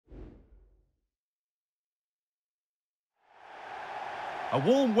A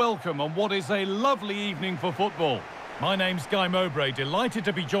warm welcome on what is a lovely evening for football. My name's Guy Mowbray, delighted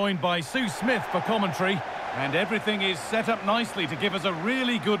to be joined by Sue Smith for commentary. And everything is set up nicely to give us a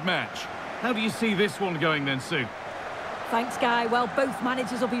really good match. How do you see this one going then, Sue? Thanks, Guy. Well, both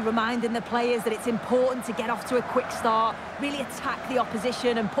managers will be reminding the players that it's important to get off to a quick start, really attack the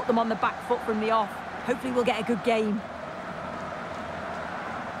opposition and put them on the back foot from the off. Hopefully we'll get a good game.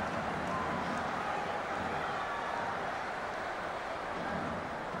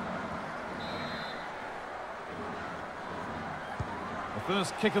 The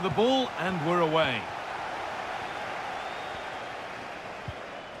first kick of the ball, and we're away.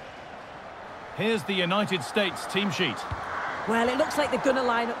 Here's the United States team sheet. Well, it looks like they're going to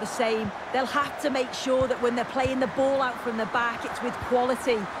line up the same. They'll have to make sure that when they're playing the ball out from the back, it's with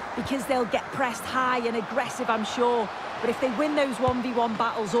quality, because they'll get pressed high and aggressive, I'm sure. But if they win those 1v1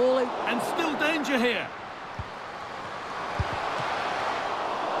 battles all out... And still danger here.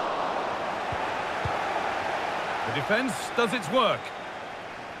 The defence does its work.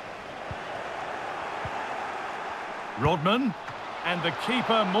 Rodman, and the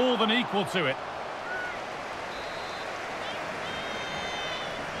keeper more than equal to it.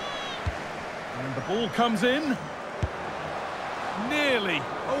 And the ball comes in. Nearly.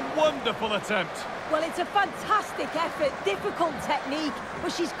 A wonderful attempt. Well, it's a fantastic effort, difficult technique,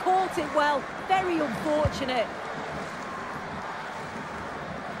 but she's caught it well. Very unfortunate.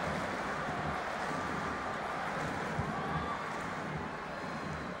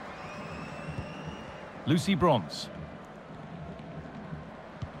 Lucy Bronze.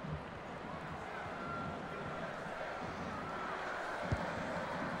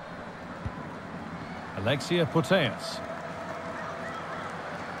 Alexia Putellas.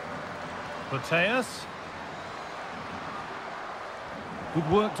 Putellas.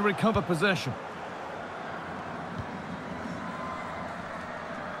 Good work to recover possession.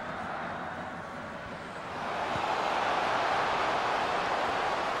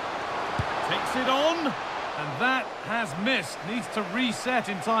 Takes it on, and that has missed. Needs to reset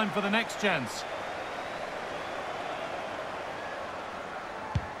in time for the next chance.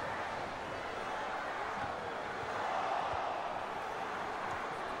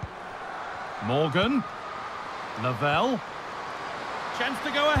 Morgan, Lavelle, chance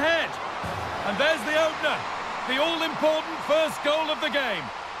to go ahead, and there's the opener, the all-important first goal of the game.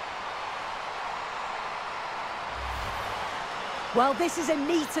 Well, this is a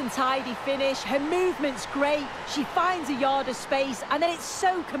neat and tidy finish, her movement's great, she finds a yard of space, and then it's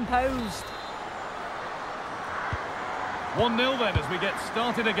so composed. 1-0 then as we get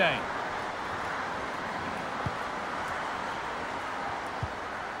started again.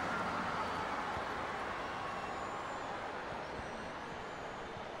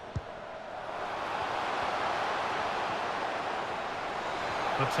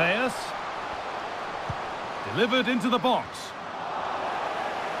 Putellas, delivered into the box.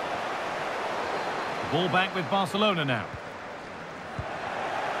 Ball back with Barcelona now.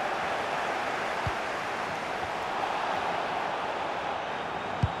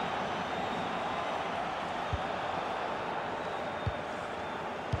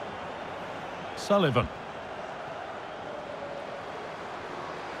 Sullivan.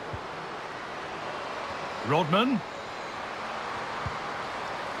 Rodman.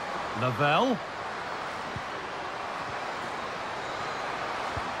 Lavelle.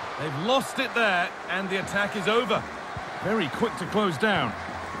 They've lost it there, and the attack is over. Very quick to close down.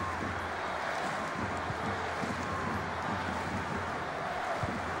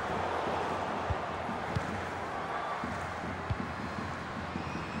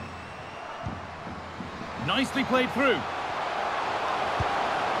 Nicely played through.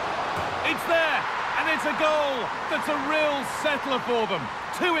 It's there, and it's a goal. That's a real settler for them.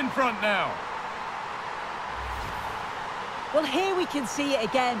 2 in front now. Well, here we can see it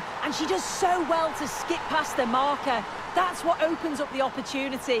again, and she does so well to skip past the marker. That's what opens up the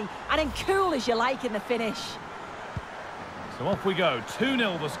opportunity, and then cool as you like in the finish. So off we go,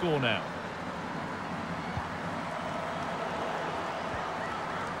 2-0 the score now.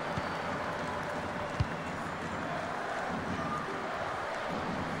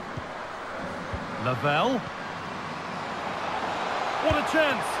 Lavelle. What a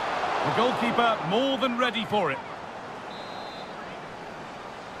chance! The goalkeeper more than ready for it.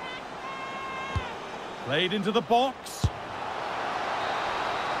 Played into the box.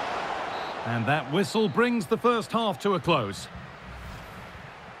 And that whistle brings the first half to a close.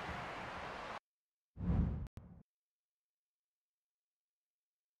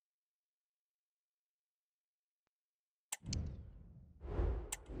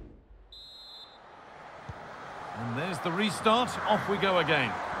 And there's the restart. Off we go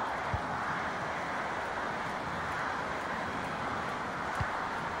again.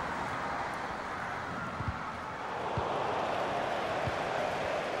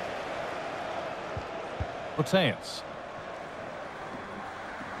 Putellas.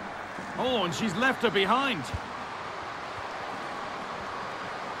 Oh, and she's left her behind.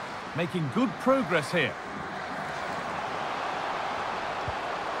 Making good progress here.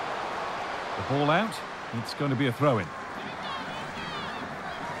 The ball out. It's going to be a throw-in.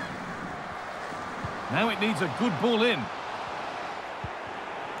 Now it needs a good ball in.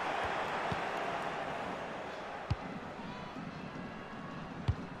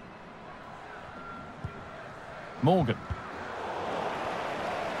 Morgan.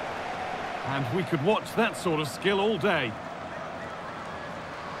 And we could watch that sort of skill all day.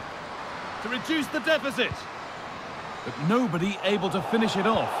 To reduce the deficit. But nobody able to finish it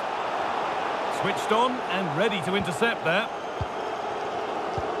off. Switched on and ready to intercept that.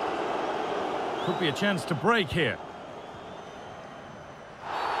 Could be a chance to break here.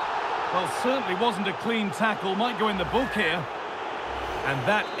 Well, certainly wasn't a clean tackle. Might go in the book here. And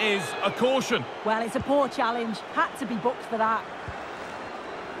that is a caution. Well, it's a poor challenge. Had to be booked for that.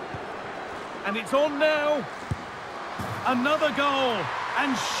 And it's on now. Another goal.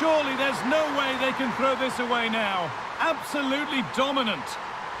 And surely there's no way they can throw this away now. Absolutely dominant.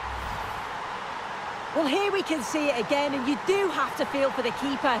 Well, here we can see it again, and you do have to feel for the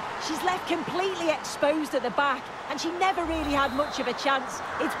keeper. She's left completely exposed at the back, and she never really had much of a chance.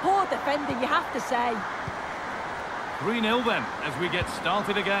 It's poor defending, you have to say. 3-0 then, as we get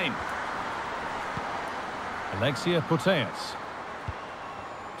started again. Alexia Putellas.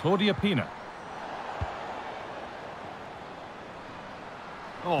 Claudia Pina.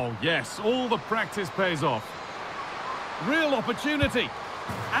 Oh, yes, all the practice pays off. Real opportunity.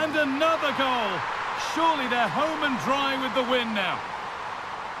 And another goal. Surely they're home and dry with the win now.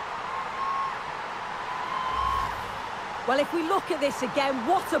 Well, if we look at this again,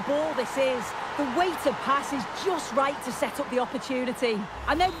 what a ball this is. The weighted pass is just right to set up the opportunity.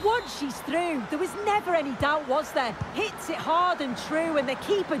 And then once she's through, there was never any doubt, was there? Hits it hard and true, and the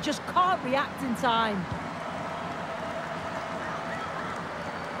keeper just can't react in time.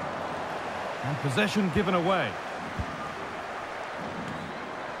 And possession given away.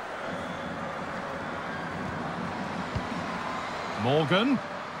 Morgan.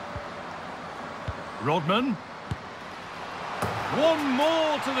 Rodman. One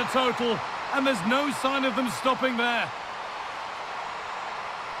more to the total, and there's no sign of them stopping there.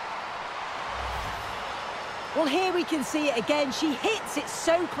 Well, here we can see it again. She hits it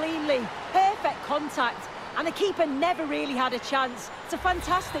so cleanly. Perfect contact, and the keeper never really had a chance. It's a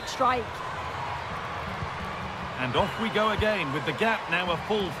fantastic strike. And off we go again, with the gap now a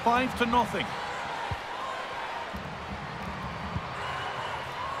full 5-0.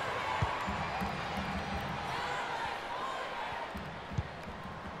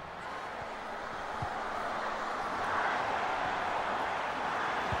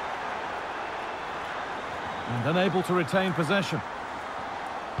 And unable to retain possession.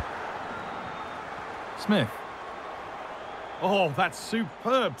 Smith. Oh, that's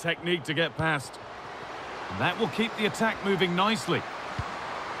superb technique to get past. And that will keep the attack moving nicely.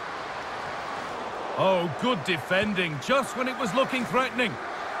 Oh, good defending, just when it was looking threatening.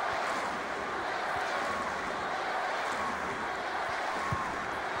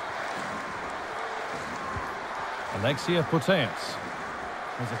 Alexia Putellas.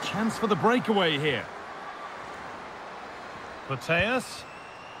 There's a chance for the breakaway here. Putellas.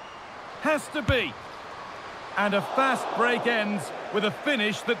 Has to be. And a fast break ends with a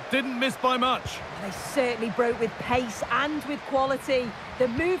finish that didn't miss by much. They certainly broke with pace and with quality. The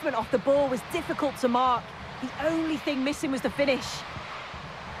movement off the ball was difficult to mark. The only thing missing was the finish.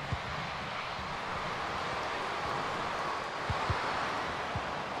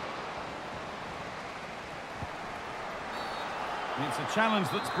 It's a challenge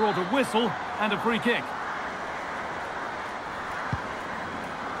that's brought a whistle and a free kick.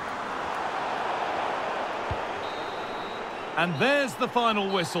 And there's the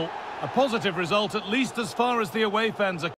final whistle. A positive result, at least as far as the away fans are